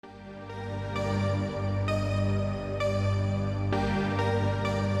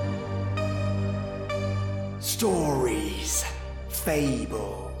Stories,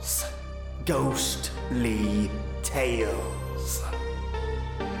 fables, ghostly tales.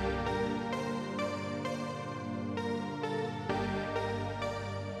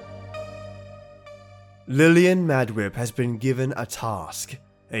 Lillian Madwip has been given a task,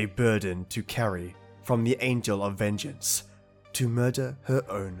 a burden to carry from the Angel of Vengeance, to murder her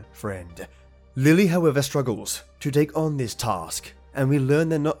own friend. Lily, however, struggles to take on this task, and we learn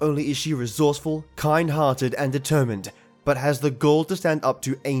that not only is she resourceful, kind-hearted, and determined, but has the gall to stand up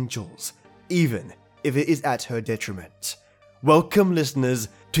to angels, even if it is at her detriment. Welcome, listeners,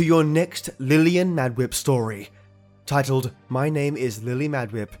 to your next Lillian Madwip story, titled My Name is Lily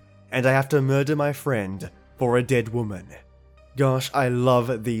Madwip, and I Have to Murder My Friend for a Dead Woman. Gosh, I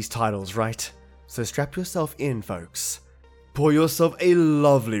love these titles, right? So strap yourself in, folks. Pour yourself a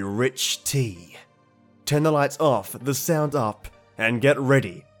lovely rich tea. Turn the lights off, the sound up, and get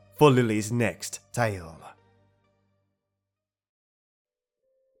ready for Lily's next tale.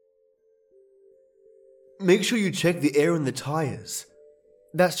 Make sure you check the air in the tires.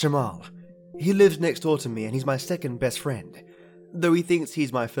 That's Jamal. He lives next door to me and he's my second best friend, though he thinks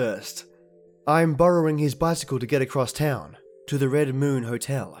he's my first. I'm borrowing his bicycle to get across town, to the Red Moon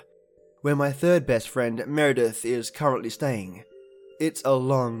Hotel, where my third best friend, Meredith, is currently staying. It's a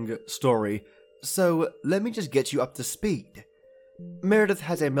long story, so let me just get you up to speed. Meredith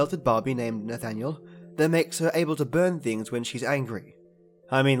has a melted Barbie named Nathaniel that makes her able to burn things when she's angry.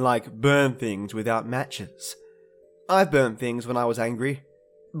 I mean, like, burn things without matches. I burned things when I was angry,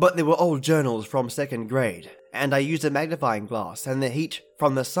 but they were old journals from second grade, and I used a magnifying glass and the heat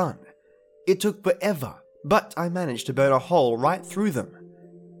from the sun. It took forever, but I managed to burn a hole right through them.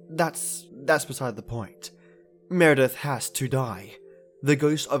 That's beside the point. Meredith has to die. The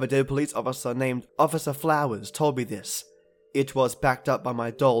ghost of a dead police officer named Officer Flowers told me this. It was backed up by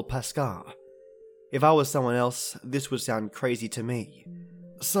my doll Pascal. If I was someone else, this would sound crazy to me.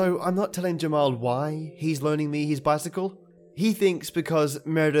 So I'm not telling Jamal why he's loaning me his bicycle. He thinks because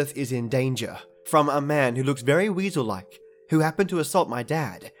Meredith is in danger from a man who looks very weasel-like, who happened to assault my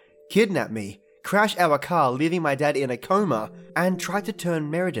dad, kidnap me, crash our car leaving my dad in a coma, and try to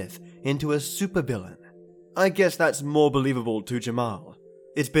turn Meredith into a supervillain. I guess that's more believable to Jamal.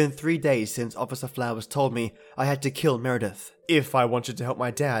 It's been 3 days since Officer Flowers told me I had to kill Meredith if I wanted to help my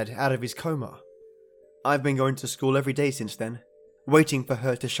dad out of his coma. I've been going to school every day since then, waiting for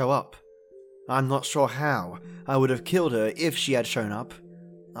her to show up. I'm not sure how I would have killed her if she had shown up.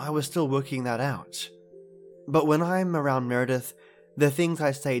 I was still working that out. But when I'm around Meredith, the things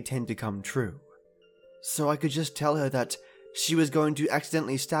I say tend to come true. So I could just tell her that she was going to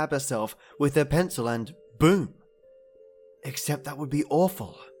accidentally stab herself with a pencil and boom. Except that would be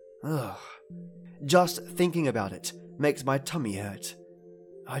awful. Ugh. Just thinking about it makes my tummy hurt.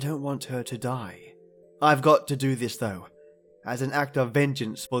 I don't want her to die. I've got to do this though, as an act of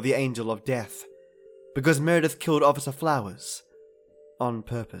vengeance for the Angel of Death. Because Meredith killed Officer Flowers. On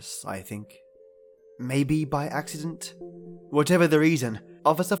purpose, I think. Maybe by accident? Whatever the reason,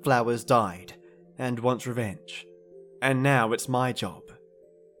 Officer Flowers died and wants revenge. And now it's my job.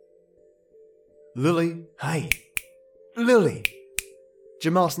 Lily, hey. Lily!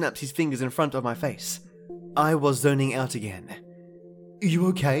 Jamal snaps his fingers in front of my face. I was zoning out again. You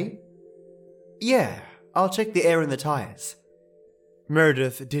okay? Yeah, I'll check the air in the tires.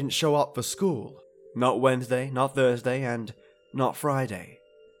 Meredith didn't show up for school. Not Wednesday, not Thursday, and not Friday.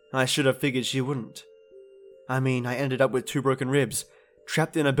 I should have figured she wouldn't. I mean, I ended up with 2 broken ribs,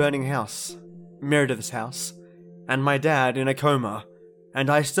 trapped in a burning house, Meredith's house, and my dad in a coma, and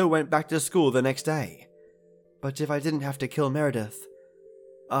I still went back to school the next day. But if I didn't have to kill Meredith,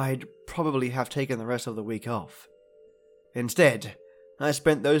 I'd probably have taken the rest of the week off. Instead, I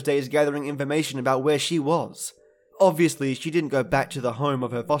spent those days gathering information about where she was. Obviously, she didn't go back to the home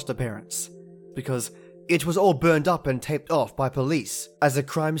of her foster parents, because it was all burned up and taped off by police as a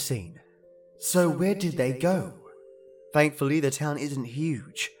crime scene. So where did they go? Thankfully, the town isn't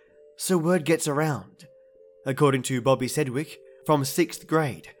huge, so word gets around. According to Bobby Sedgwick, from 6th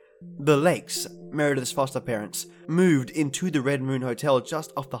grade, the Lakes, Meredith's foster parents, moved into the Red Moon Hotel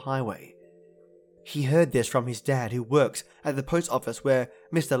just off the highway. He heard this from his dad, who works at the post office where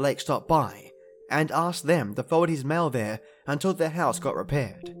Mr. Lake stopped by, and asked them to forward his mail there until their house got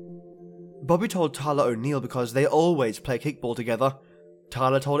repaired. Bobby told Tyler O'Neill because they always play kickball together.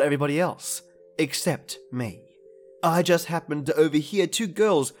 Tyler told everybody else, except me. I just happened to overhear 2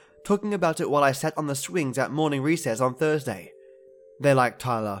 girls talking about it while I sat on the swings at morning recess on Thursday. They like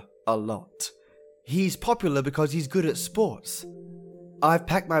Tyler a lot. He's popular because he's good at sports. I've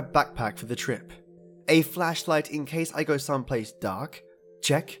packed my backpack for the trip. A flashlight in case I go someplace dark,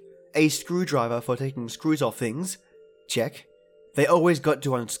 check. A screwdriver for taking screws off things? Check. They always got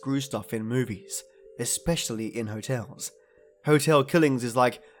to unscrew stuff in movies, especially in hotels. Hotel killings is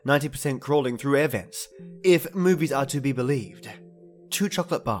like 90% crawling through air vents, if movies are to be believed. 2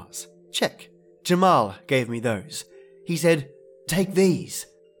 chocolate bars. Check. Jamal gave me those. He said, "Take these."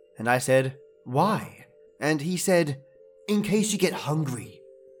 And I said, "Why?" And he said, "In case you get hungry."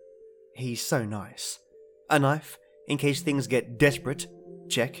 He's so nice. A knife, in case things get desperate.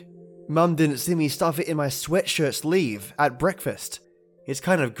 Check. Mum didn't see me stuff it in my sweatshirt sleeve at breakfast. It's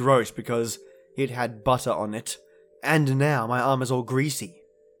kind of gross because it had butter on it. And now my arm is all greasy.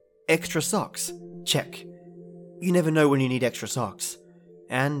 Extra socks. Check. You never know when you need extra socks.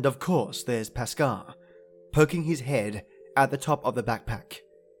 And of course there's Pascal, poking his head at the top of the backpack.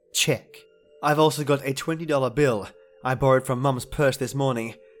 Check. I've also got a $20 bill I borrowed from Mum's purse this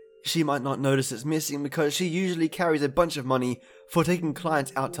morning. She might not notice it's missing because she usually carries a bunch of money for taking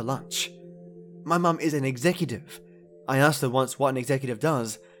clients out to lunch. My mum is an executive. I asked her once what an executive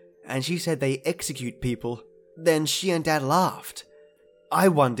does, and she said they execute people. Then she and Dad laughed. I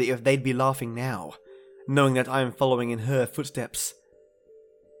wonder if they'd be laughing now, knowing that I am following in her footsteps.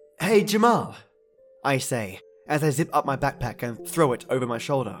 "Hey, Jamal," I say, as I zip up my backpack and throw it over my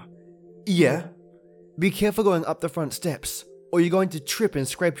shoulder. "Yeah?" "Be careful going up the front steps, or you're going to trip and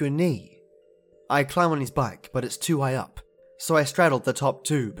scrape your knee." I climb on his bike, but it's too high up, so I straddled the top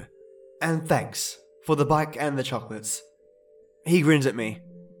tube. "And thanks, for the bike and the chocolates." He grins at me.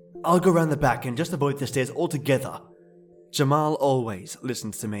 "I'll go round the back and just avoid the stairs altogether." Jamal always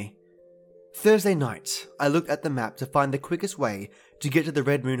listens to me. Thursday night, I looked at the map to find the quickest way to get to the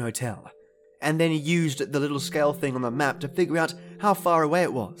Red Moon Hotel, and then used the little scale thing on the map to figure out how far away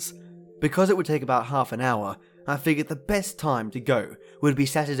it was. Because it would take about half an hour, I figured the best time to go would be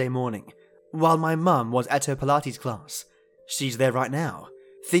Saturday morning, while my mum was at her Pilates class. She's there right now,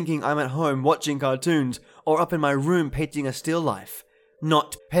 thinking I'm at home watching cartoons or up in my room painting a still life,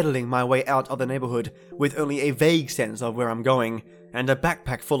 not pedaling my way out of the neighborhood with only a vague sense of where I'm going and a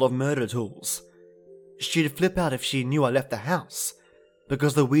backpack full of murder tools. She'd flip out if she knew I left the house,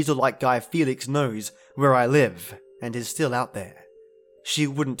 because the weasel-like guy Felix knows where I live and is still out there. She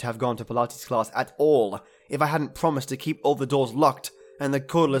wouldn't have gone to Pilates class at all if I hadn't promised to keep all the doors locked and the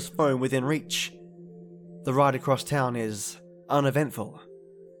cordless phone within reach. The ride across town is uneventful.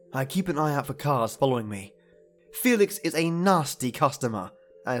 I keep an eye out for cars following me. Felix is a nasty customer,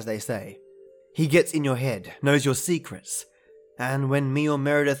 as they say. He gets in your head, knows your secrets, and when me or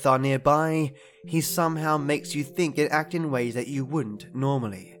Meredith are nearby, he somehow makes you think and act in ways that you wouldn't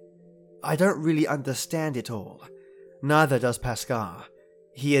normally. I don't really understand it all. Neither does Pascal.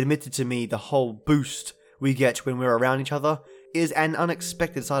 He admitted to me the whole boost we get when we're around each other is an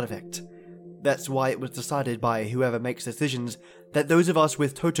unexpected side effect. That's why it was decided by whoever makes decisions that those of us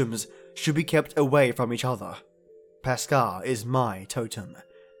with totems should be kept away from each other. Pascal is my totem.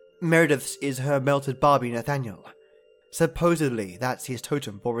 Meredith's is her melted Barbie Nathaniel. Supposedly that's his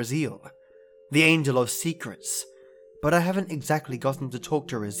totem for Raziel, the angel of secrets, but I haven't exactly gotten to talk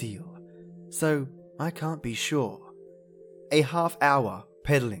to Raziel, so I can't be sure. A half hour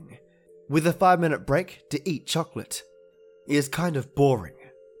pedaling, with a 5-minute break to eat chocolate, is kind of boring,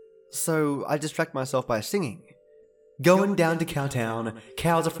 so I distract myself by singing. Going down to Cowtown,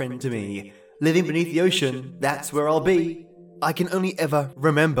 cow's a friend to me, living beneath the ocean, that's where I'll be. I can only ever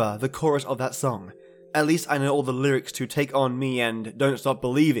remember the chorus of that song. At least I know all the lyrics to Take On Me and Don't Stop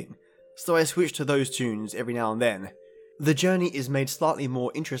Believing, so I switch to those tunes every now and then. The journey is made slightly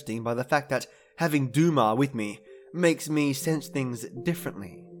more interesting by the fact that having ᒪIᒪY with me makes me sense things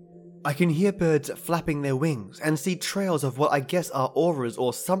differently. I can hear birds flapping their wings and see trails of what I guess are auras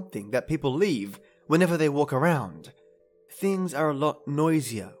or something that people leave whenever they walk around. Things are a lot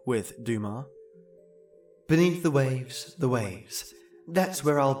noisier with ᒪIᒪY. Beneath the waves, that's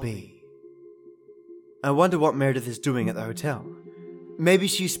where I'll be. I wonder what Meredith is doing at the hotel. Maybe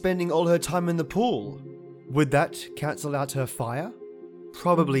she's spending all her time in the pool. Would that cancel out her fire?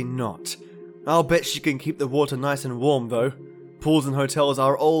 Probably not. I'll bet she can keep the water nice and warm though. Pools and hotels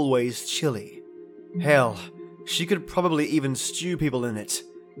are always chilly. Hell, she could probably even stew people in it.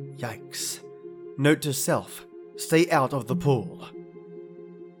 Yikes. Note to self, stay out of the pool.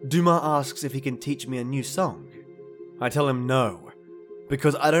 ᒪIᒪY asks if he can teach me a new song. I tell him no,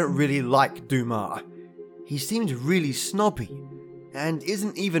 because I don't really like ᒪIᒪY. He seemed really snobby, and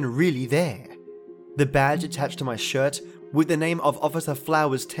isn't even really there. The badge attached to my shirt with the name of Officer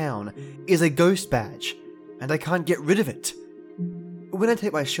Flowers Town is a ghost badge, and I can't get rid of it. When I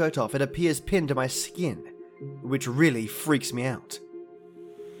take my shirt off, it appears pinned to my skin, which really freaks me out.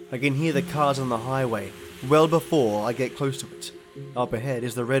 I can hear the cars on the highway well before I get close to it, Up ahead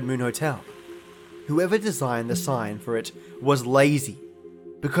is the Red Moon Hotel. Whoever designed the sign for it was lazy,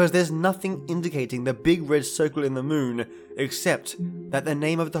 because there's nothing indicating the big red circle in the moon except that the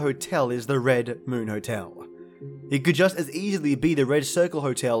name of the hotel is the Red Moon Hotel. It could just as easily be the Red Circle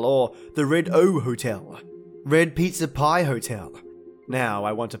Hotel or the Red O Hotel. Red Pizza Pie Hotel. Now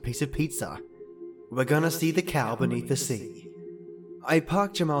I want a piece of pizza. We're gonna see the cow beneath the sea. I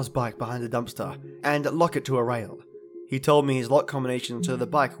parked Jamal's bike behind a dumpster and lock it to a rail. He told me his lock combination so the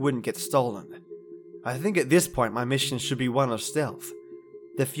bike wouldn't get stolen. I think at this point my mission should be one of stealth.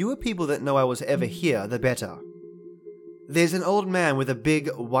 The fewer people that know I was ever here, the better. There's an old man with a big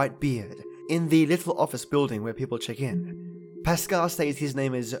white beard in the little office building where people check in. Pascal says his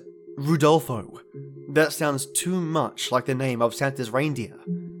name is Rudolfo. That sounds too much like the name of Santa's reindeer.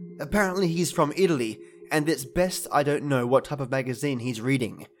 Apparently he's from Italy, and it's best I don't know what type of magazine he's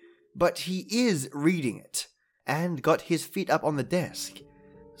reading. But he is reading it, and got his feet up on the desk.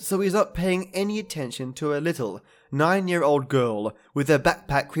 So he's not paying any attention to a little 9-year-old girl with a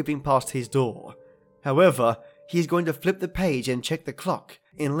backpack creeping past his door. However, he's going to flip the page and check the clock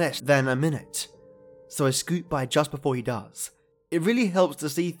in less than a minute. So I scoot by just before he does. It really helps to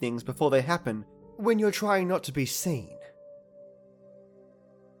see things before they happen when you're trying not to be seen.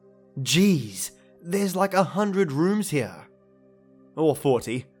 Geez, there's like 100 rooms here. Or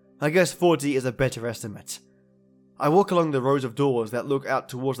 40. I guess 40 is a better estimate. I walk along the rows of doors that look out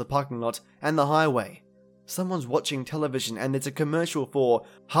towards the parking lot and the highway. Someone's watching television and there's a commercial for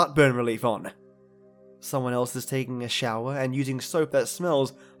heartburn relief on. Someone else is taking a shower and using soap that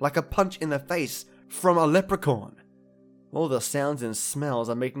smells like a punch in the face from a leprechaun. All the sounds and smells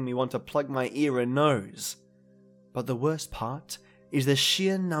are making me want to plug my ear and nose. But the worst part is the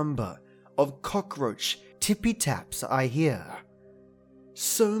sheer number of cockroach tippy-taps I hear.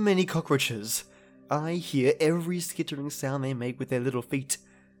 So many cockroaches. I hear every skittering sound they make with their little feet.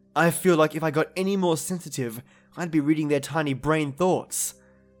 I feel like if I got any more sensitive, I'd be reading their tiny brain thoughts.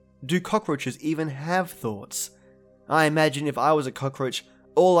 Do cockroaches even have thoughts? I imagine if I was a cockroach,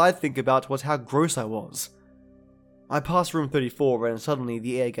 all I'd think about was how gross I was. I pass room 34 and suddenly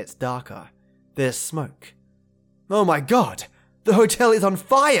the air gets darker. There's smoke. Oh my god! The hotel is on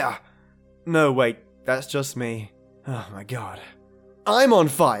fire! No, wait, that's just me. Oh my god. I'm on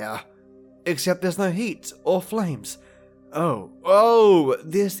fire! Except there's no heat or flames. Oh,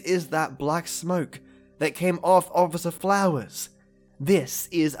 this is that black smoke that came off Officer Flowers. This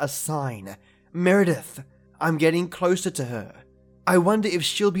is a sign. Meredith, I'm getting closer to her. I wonder if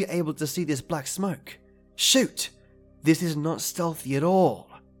she'll be able to see this black smoke. Shoot! This is not stealthy at all.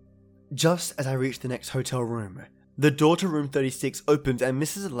 Just as I reach the next hotel room, the door to room 36 opens and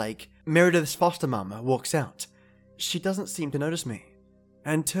Mrs. Lake, Meredith's foster mum, walks out. She doesn't seem to notice me,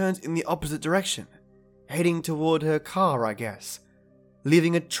 and turns in the opposite direction, heading toward her car, I guess,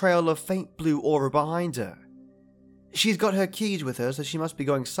 leaving a trail of faint blue aura behind her. She's got her keys with her, so she must be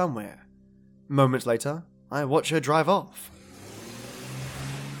going somewhere. Moments later, I watch her drive off.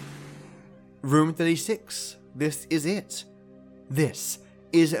 Room 36. This is it. This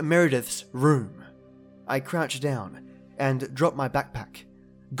is Meredith's room. I crouch down and drop my backpack.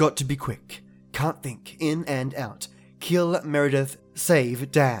 Got to be quick. Can't think. In and out. Kill Meredith.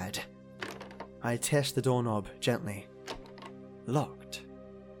 Save Dad. I test the doorknob gently. Locked.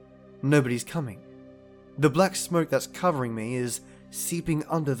 Nobody's coming. The black smoke that's covering me is seeping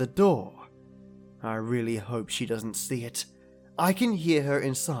under the door. I really hope she doesn't see it. I can hear her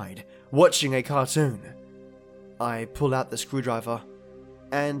inside, watching a cartoon. I pull out the screwdriver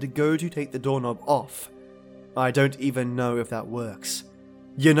and go to take the doorknob off. I don't even know if that works.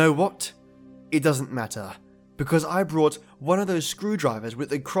 You know what? It doesn't matter, because I brought one of those screwdrivers with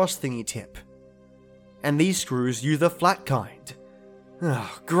the cross thingy tip. And these screws use the flat kind.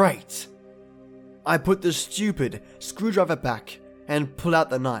 Oh, great. I put the stupid screwdriver back and pull out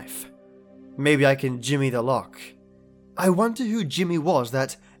the knife. Maybe I can jimmy the lock. I wonder who Jimmy was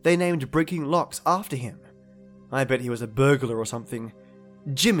that they named breaking locks after him. I bet he was a burglar or something.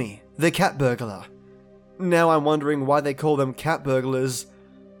 Jimmy, the cat burglar. Now I'm wondering why they call them cat burglars.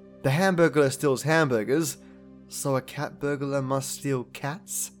 The hamburglar steals hamburgers, so a cat burglar must steal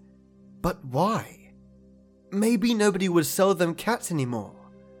cats? But why? Maybe nobody would sell them cats anymore.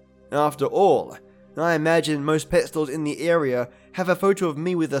 After all, I imagine most pet stores in the area have a photo of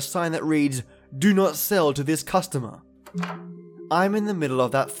me with a sign that reads, "Do not sell to this customer." I'm in the middle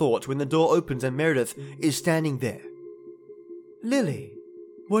of that thought when the door opens and Meredith is standing there. Lily,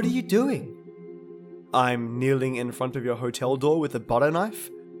 what are you doing? I'm kneeling in front of your hotel door with a butter knife?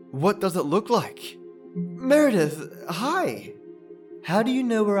 What does it look like? Meredith, hi! How do you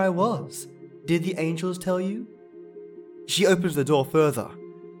know where I was? Did the angels tell you? She opens the door further.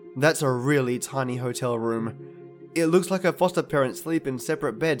 That's a really tiny hotel room. It looks like her foster parents sleep in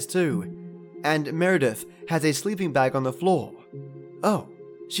separate beds too. And Meredith has a sleeping bag on the floor. Oh,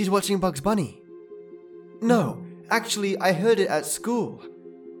 she's watching Bugs Bunny. No, actually, I heard it at school.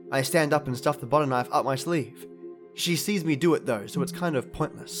 I stand up and stuff the butter knife up my sleeve. She sees me do it though, so it's kind of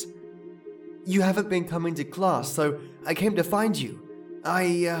pointless. You haven't been coming to class, so I came to find you.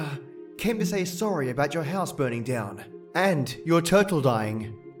 I came to say sorry about your house burning down. And your turtle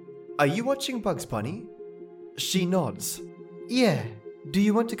dying. Are you watching Bugs Bunny? She nods. Yeah, do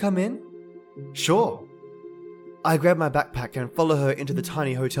you want to come in? Sure. I grab my backpack and follow her into the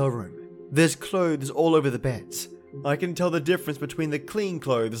tiny hotel room. There's clothes all over the beds. I can tell the difference between the clean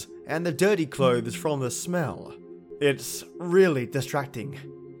clothes and the dirty clothes from the smell. It's really distracting.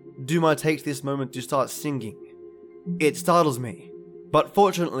 Duma takes this moment to start singing. It startles me, but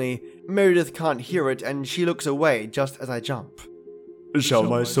fortunately, Meredith can't hear it and she looks away just as I jump. Shall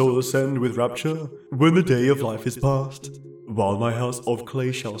my soul ascend with rapture when the day of life is past? While my house of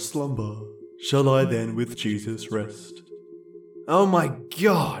clay shall slumber, shall I then with Jesus rest? Oh my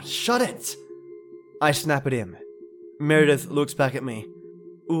god, shut it! I snap at him. Meredith looks back at me.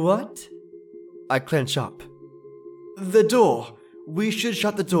 What? I clench up. The door! We should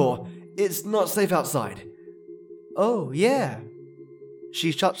shut the door. It's not safe outside. Oh, yeah.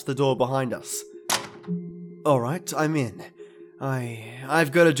 She shuts the door behind us. Alright, I'm in.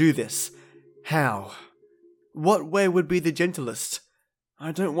 I've got to do this. How? What way would be the gentlest?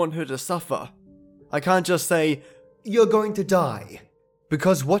 I don't want her to suffer. I can't just say, you're going to die.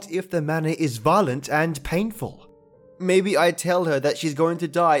 Because what if the manner is violent and painful? Maybe I tell her that she's going to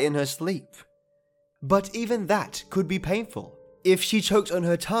die in her sleep. But even that could be painful. If she chokes on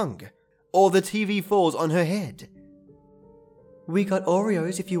her tongue, or the TV falls on her head. We got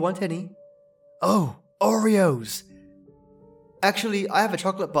Oreos if you want any. Oh, Oreos! Actually, I have a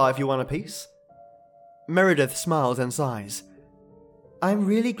chocolate bar if you want a piece. Meredith smiles and sighs. I'm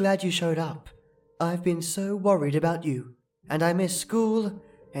really glad you showed up. I've been so worried about you, and I miss school,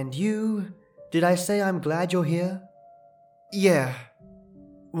 and you. Did I say I'm glad you're here? Yeah.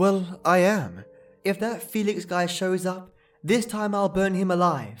 Well, I am. If that Felix guy shows up, this time I'll burn him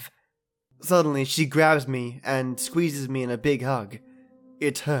alive. Suddenly, she grabs me and squeezes me in a big hug.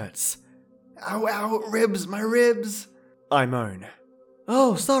 It hurts. Ow, ow, ribs, my ribs! I moan.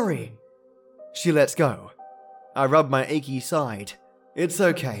 Oh, sorry. She lets go. I rub my achy side. It's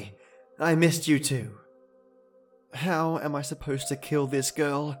okay. I missed you too. How am I supposed to kill this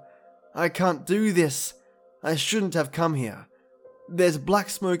girl? I can't do this. I shouldn't have come here. There's black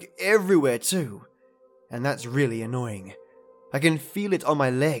smoke everywhere too. And that's really annoying. I can feel it on my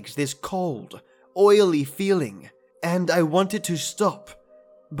legs, this cold, oily feeling. And I want it to stop.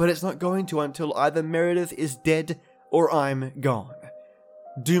 But it's not going to until either Meredith is dead or I'm gone.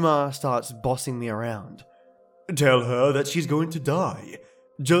 Duma starts bossing me around. Tell her that she's going to die.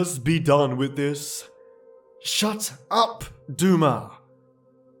 Just be done with this. Shut up, Duma!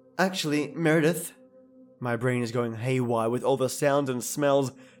 Actually, Meredith... My brain is going haywire with all the sounds and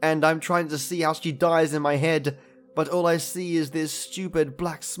smells, and I'm trying to see how she dies in my head, but all I see is this stupid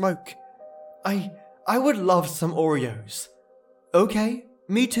black smoke. I would love some Oreos. Okay,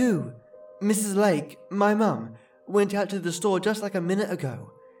 me too. Mrs. Lake, my mum, went out to the store just like a minute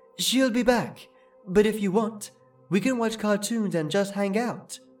ago. She'll be back, but if you want, we can watch cartoons and just hang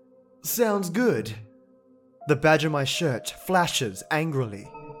out. Sounds good. The badge on my shirt flashes angrily.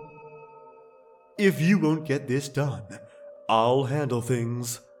 If you won't get this done, I'll handle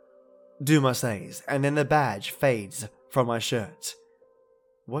things. Duma says, and then the badge fades from my shirt.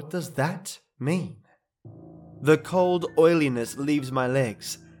 What does that mean? The cold oiliness leaves my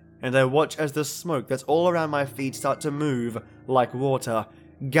legs, and I watch as the smoke that's all around my feet start to move like water,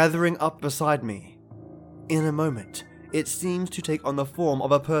 gathering up beside me. In a moment, it seems to take on the form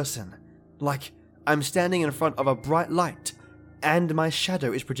of a person, like I'm standing in front of a bright light, and my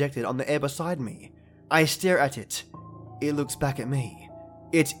shadow is projected on the air beside me. I stare at it. It looks back at me.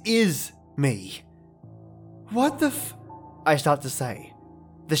 It is me. What the I start to say.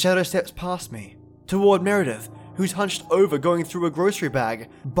 The shadow steps past me, toward Meredith, who's hunched over going through a grocery bag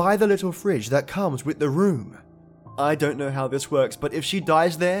by the little fridge that comes with the room. I don't know how this works, but if she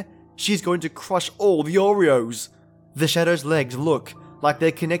dies there, she's going to crush all the Oreos. The shadow's legs look like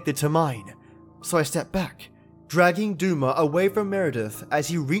they're connected to mine, so I step back, dragging Duma away from Meredith as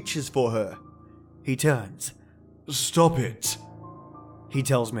he reaches for her. He turns. Stop it, he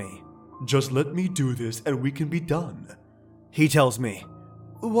tells me. Just let me do this and we can be done. He tells me.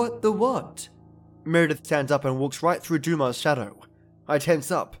 What the what? Meredith stands up and walks right through Duma's shadow. I tense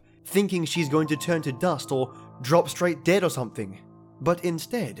up, thinking she's going to turn to dust or drop straight dead or something. But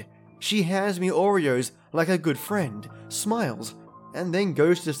instead, she hands me Oreos like a good friend, smiles, and then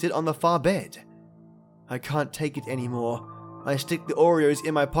goes to sit on the far bed. I can't take it anymore. I stick the Oreos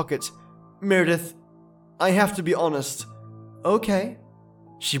in my pocket. Meredith, I have to be honest. Okay.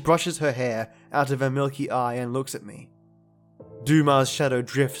 She brushes her hair out of her milky eye and looks at me. ᒪ's shadow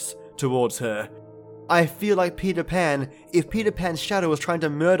drifts towards her. I feel like Peter Pan if Peter Pan's shadow was trying to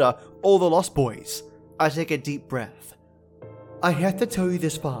murder all the Lost Boys. I take a deep breath. I have to tell you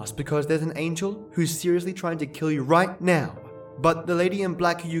this fast because there's an angel who's seriously trying to kill you right now. But the lady in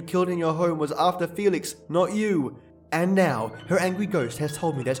black who you killed in your home was after Felix, not you. And now, her angry ghost has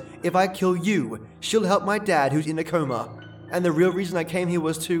told me that if I kill you, she'll help my dad who's in a coma. And the real reason I came here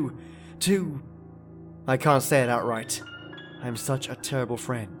was to... I can't say it outright. I'm such a terrible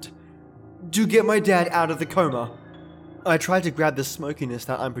friend. To get my dad out of the coma. I try to grab the smokiness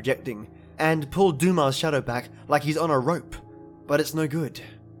that I'm projecting and pull ᒪ's shadow back like he's on a rope, but it's no good.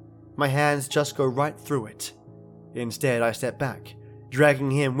 My hands just go right through it. Instead, I step back,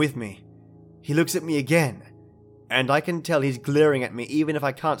 dragging him with me. He looks at me again, and I can tell he's glaring at me even if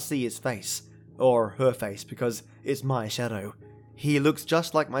I can't see his face, or her face because it's my shadow. He looks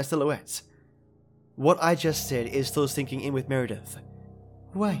just like my silhouette. What I just said is still sinking in with Meredith.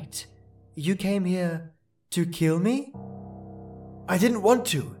 Wait, you came here to kill me? I didn't want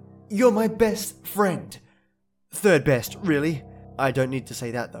to. You're my best friend. Third best, really. I don't need to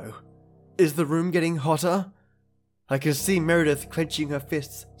say that though. Is the room getting hotter? I can see Meredith clenching her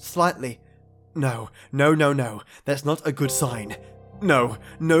fists slightly. No. That's not a good sign. No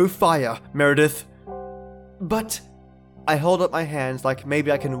fire, Meredith. But... I hold up my hands like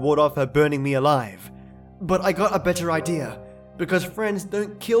maybe I can ward off her burning me alive. But I got a better idea. Because friends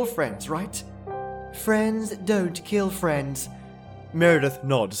don't kill friends, right? Friends don't kill friends. Meredith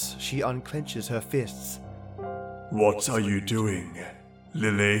nods. She unclenches her fists. What are you doing,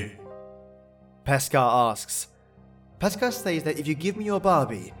 Lily? Pascal asks. Pascal says that if you give me your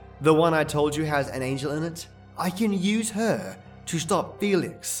Barbie, the one I told you has an angel in it, I can use her to stop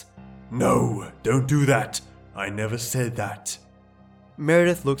Felix. No, don't do that. I never said that.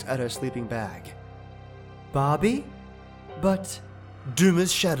 Meredith looks at her sleeping bag. Barbie? But...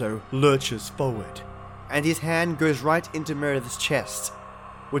 ᒪ's shadow lurches forward, and his hand goes right into Meredith's chest.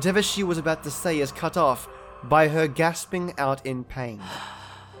 Whatever she was about to say is cut off by her gasping out in pain.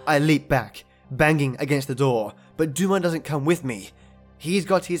 I leap back, banging against the door, but ᒪdoesn't come with me. He's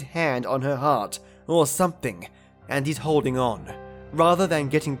got his hand on her heart, or something, and he's holding on, rather than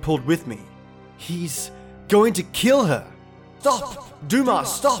getting pulled with me. He's going to kill her! Stop! ᒪ,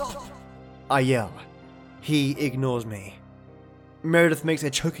 stop! I yell. He ignores me. Meredith makes a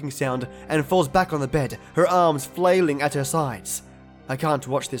choking sound and falls back on the bed, her arms flailing at her sides. I can't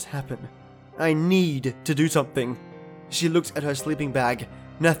watch this happen. I need to do something. She looks at her sleeping bag.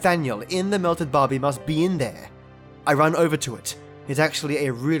 Nathaniel in the melted Barbie must be in there. I run over to it. It's actually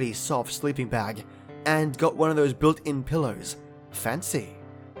a really soft sleeping bag, and got one of those built-in pillows. Fancy.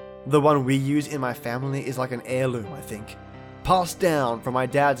 The one we use in my family is like an heirloom, I think. Passed down from my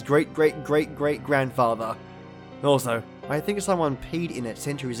dad's great-great-great-great-grandfather. Also, I think someone peed in it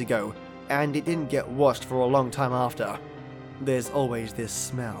centuries ago, and it didn't get washed for a long time after. There's always this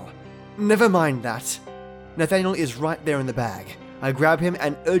smell. Never mind that. Nathaniel is right there in the bag. I grab him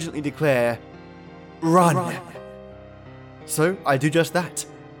and urgently declare, Run! So I do just that.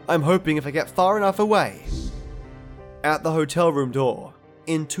 I'm hoping if I get far enough away. At the hotel room door,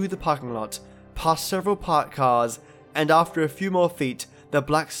 into the parking lot, past several parked cars, and after a few more feet, the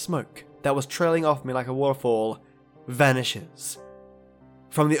black smoke that was trailing off me like a waterfall vanishes.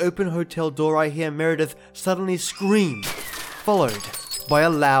 From the open hotel door I hear Meredith suddenly scream, followed by a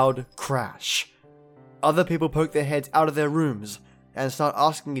loud crash. Other people poke their heads out of their rooms and start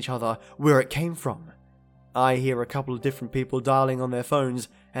asking each other where it came from. I hear a couple of different people dialing on their phones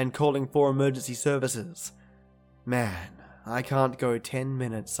and calling for emergency services. Man, I can't go 10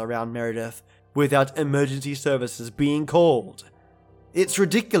 minutes around Meredith without emergency services being called. It's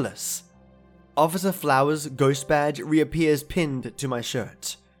ridiculous. Officer Flowers' ghost badge reappears pinned to my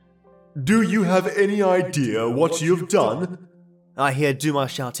shirt. Do you have any idea what you've done? I hear ᒪ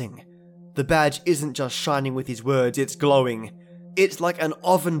shouting. The badge isn't just shining with his words, it's glowing. It's like an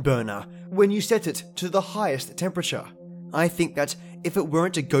oven burner when you set it to the highest temperature. I think that if it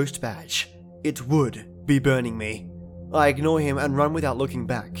weren't a ghost badge, it would be burning me. I ignore him and run without looking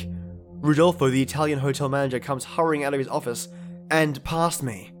back. Rodolfo, the Italian hotel manager, comes hurrying out of his office and past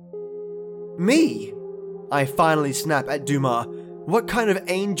me. Me? I finally snap at ᒪ. What kind of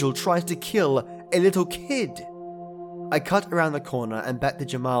angel tries to kill a little kid? I cut around the corner and back to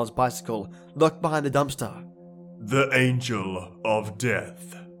Jamal's bicycle, locked behind the dumpster. The Angel of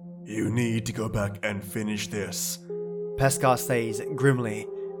Death. You need to go back and finish this. Paskar says grimly.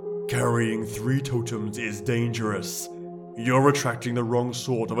 Carrying 3 totems is dangerous. You're attracting the wrong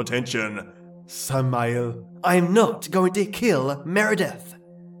sort of attention. Samael, I'm not going to kill Meredith.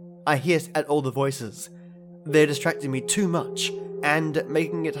 I hiss at all the voices. They're distracting me too much and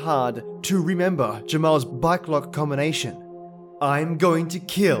making it hard to remember Jamal's bike lock combination. I'm going to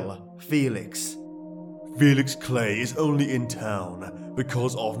kill Felix. Felix Clay is only in town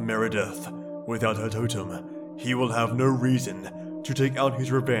because of Meredith. Without her totem, he will have no reason to take out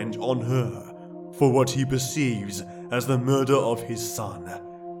his revenge on her for what he perceives as the murder of his son.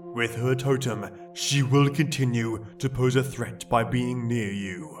 With her totem, she will continue to pose a threat by being near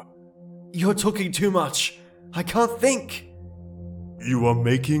you. You're talking too much. I can't think. You are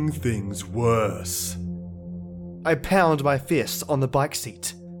making things worse. I pound my fist on the bike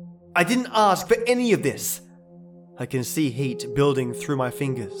seat. I didn't ask for any of this. I can see heat building through my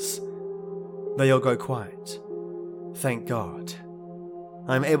fingers. They all go quiet. Thank God.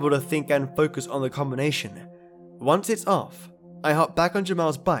 I'm able to think and focus on the combination. Once it's off, I hop back on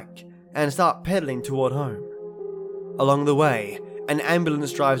Jamal's bike and start pedaling toward home. Along the way, an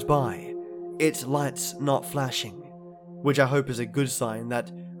ambulance drives by, its lights not flashing, which I hope is a good sign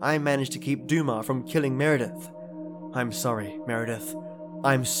that I managed to keep Duma from killing Meredith. I'm sorry, Meredith.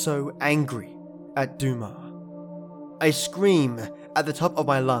 I'm so angry at Duma. I scream at the top of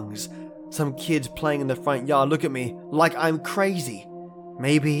my lungs. Some kids playing in the front yard look at me like I'm crazy.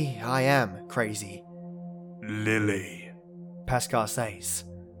 Maybe I am crazy. Lily, Paskar says.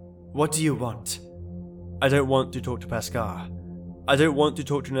 What do you want? I don't want to talk to Paskar. I don't want to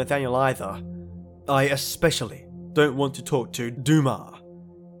talk to Nathaniel either. I especially don't want to talk to Duma.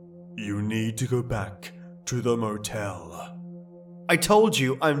 you need to go back to the motel. I told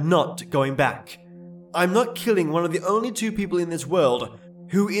you I'm not going back. I'm not killing one of the only 2 people in this world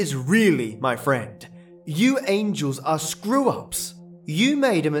who is really my friend. You angels are screw-ups. You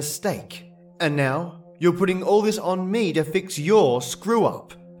made a mistake, and now you're putting all this on me to fix your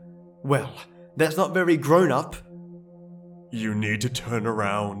screw-up. Well, that's not very grown-up. You need to turn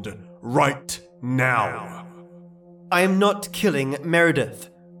around right now. I am not killing Meredith.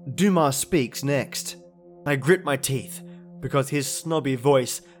 Dumas speaks next. I grit my teeth, because his snobby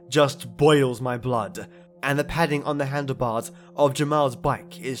voice just boils my blood, and the padding on the handlebars of Jamal's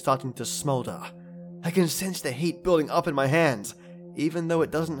bike is starting to smolder. I can sense the heat building up in my hands, even though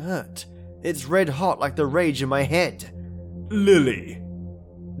it doesn't hurt. It's red hot like the rage in my head. Lily,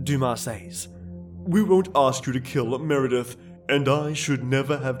 Dumas says. we won't ask you to kill Meredith, and I should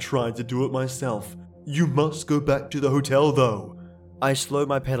never have tried to do it myself. You must go back to the hotel, though. I slow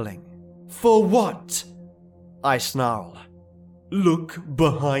my pedaling. For what? I snarl. Look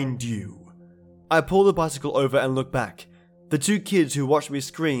behind you. I pull the bicycle over and look back. The 2 kids who watched me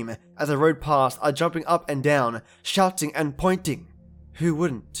scream as I rode past are jumping up and down, shouting and pointing. Who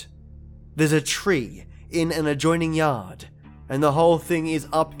wouldn't? There's a tree in an adjoining yard, and the whole thing is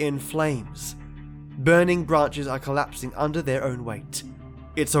up in flames. Burning branches are collapsing under their own weight.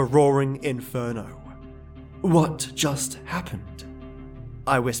 It's a roaring inferno. What just happened?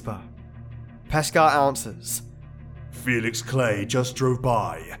 I whisper. Paskar answers. Felix Clay just drove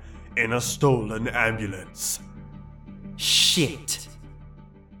by in a stolen ambulance. Shit.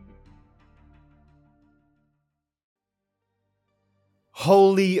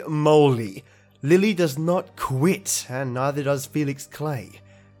 Holy moly. Lily does not quit, and neither does Felix Clay.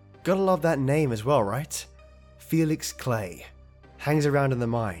 Gotta love that name as well, right? Felix Clay. Hangs around in the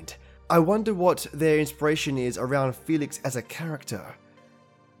mind. I wonder what their inspiration is around Felix as a character.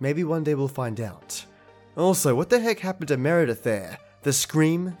 Maybe one day we'll find out. Also, what the heck happened to Meredith there? The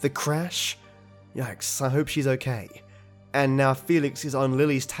scream? The crash? Yikes, I hope she's okay. And now Felix is on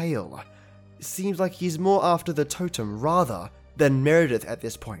Lily's tail. Seems like he's more after the totem rather than Meredith at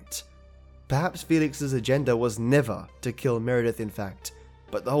this point. Perhaps Felix's agenda was never to kill Meredith in fact,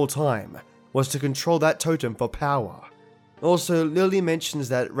 but the whole time was to control that totem for power. Also, Lily mentions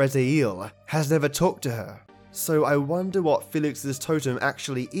that Raziel has never talked to her, so I wonder what Felix's totem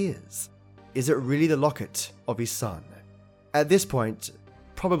actually is. Is it really the locket of his son? At this point,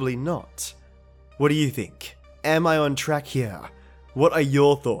 probably not. What do you think? Am I on track here? What are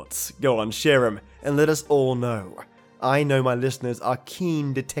your thoughts? Go on, share them and let us all know. I know my listeners are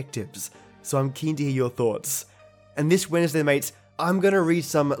keen detectives, so I'm keen to hear your thoughts. And this Wednesday, mates, I'm going to read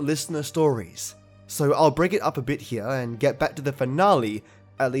some listener stories. So I'll break it up a bit here and get back to the finale,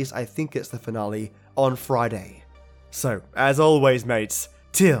 at least I think it's the finale, on Friday. So, as always, mates,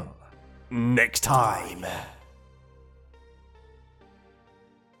 till next time.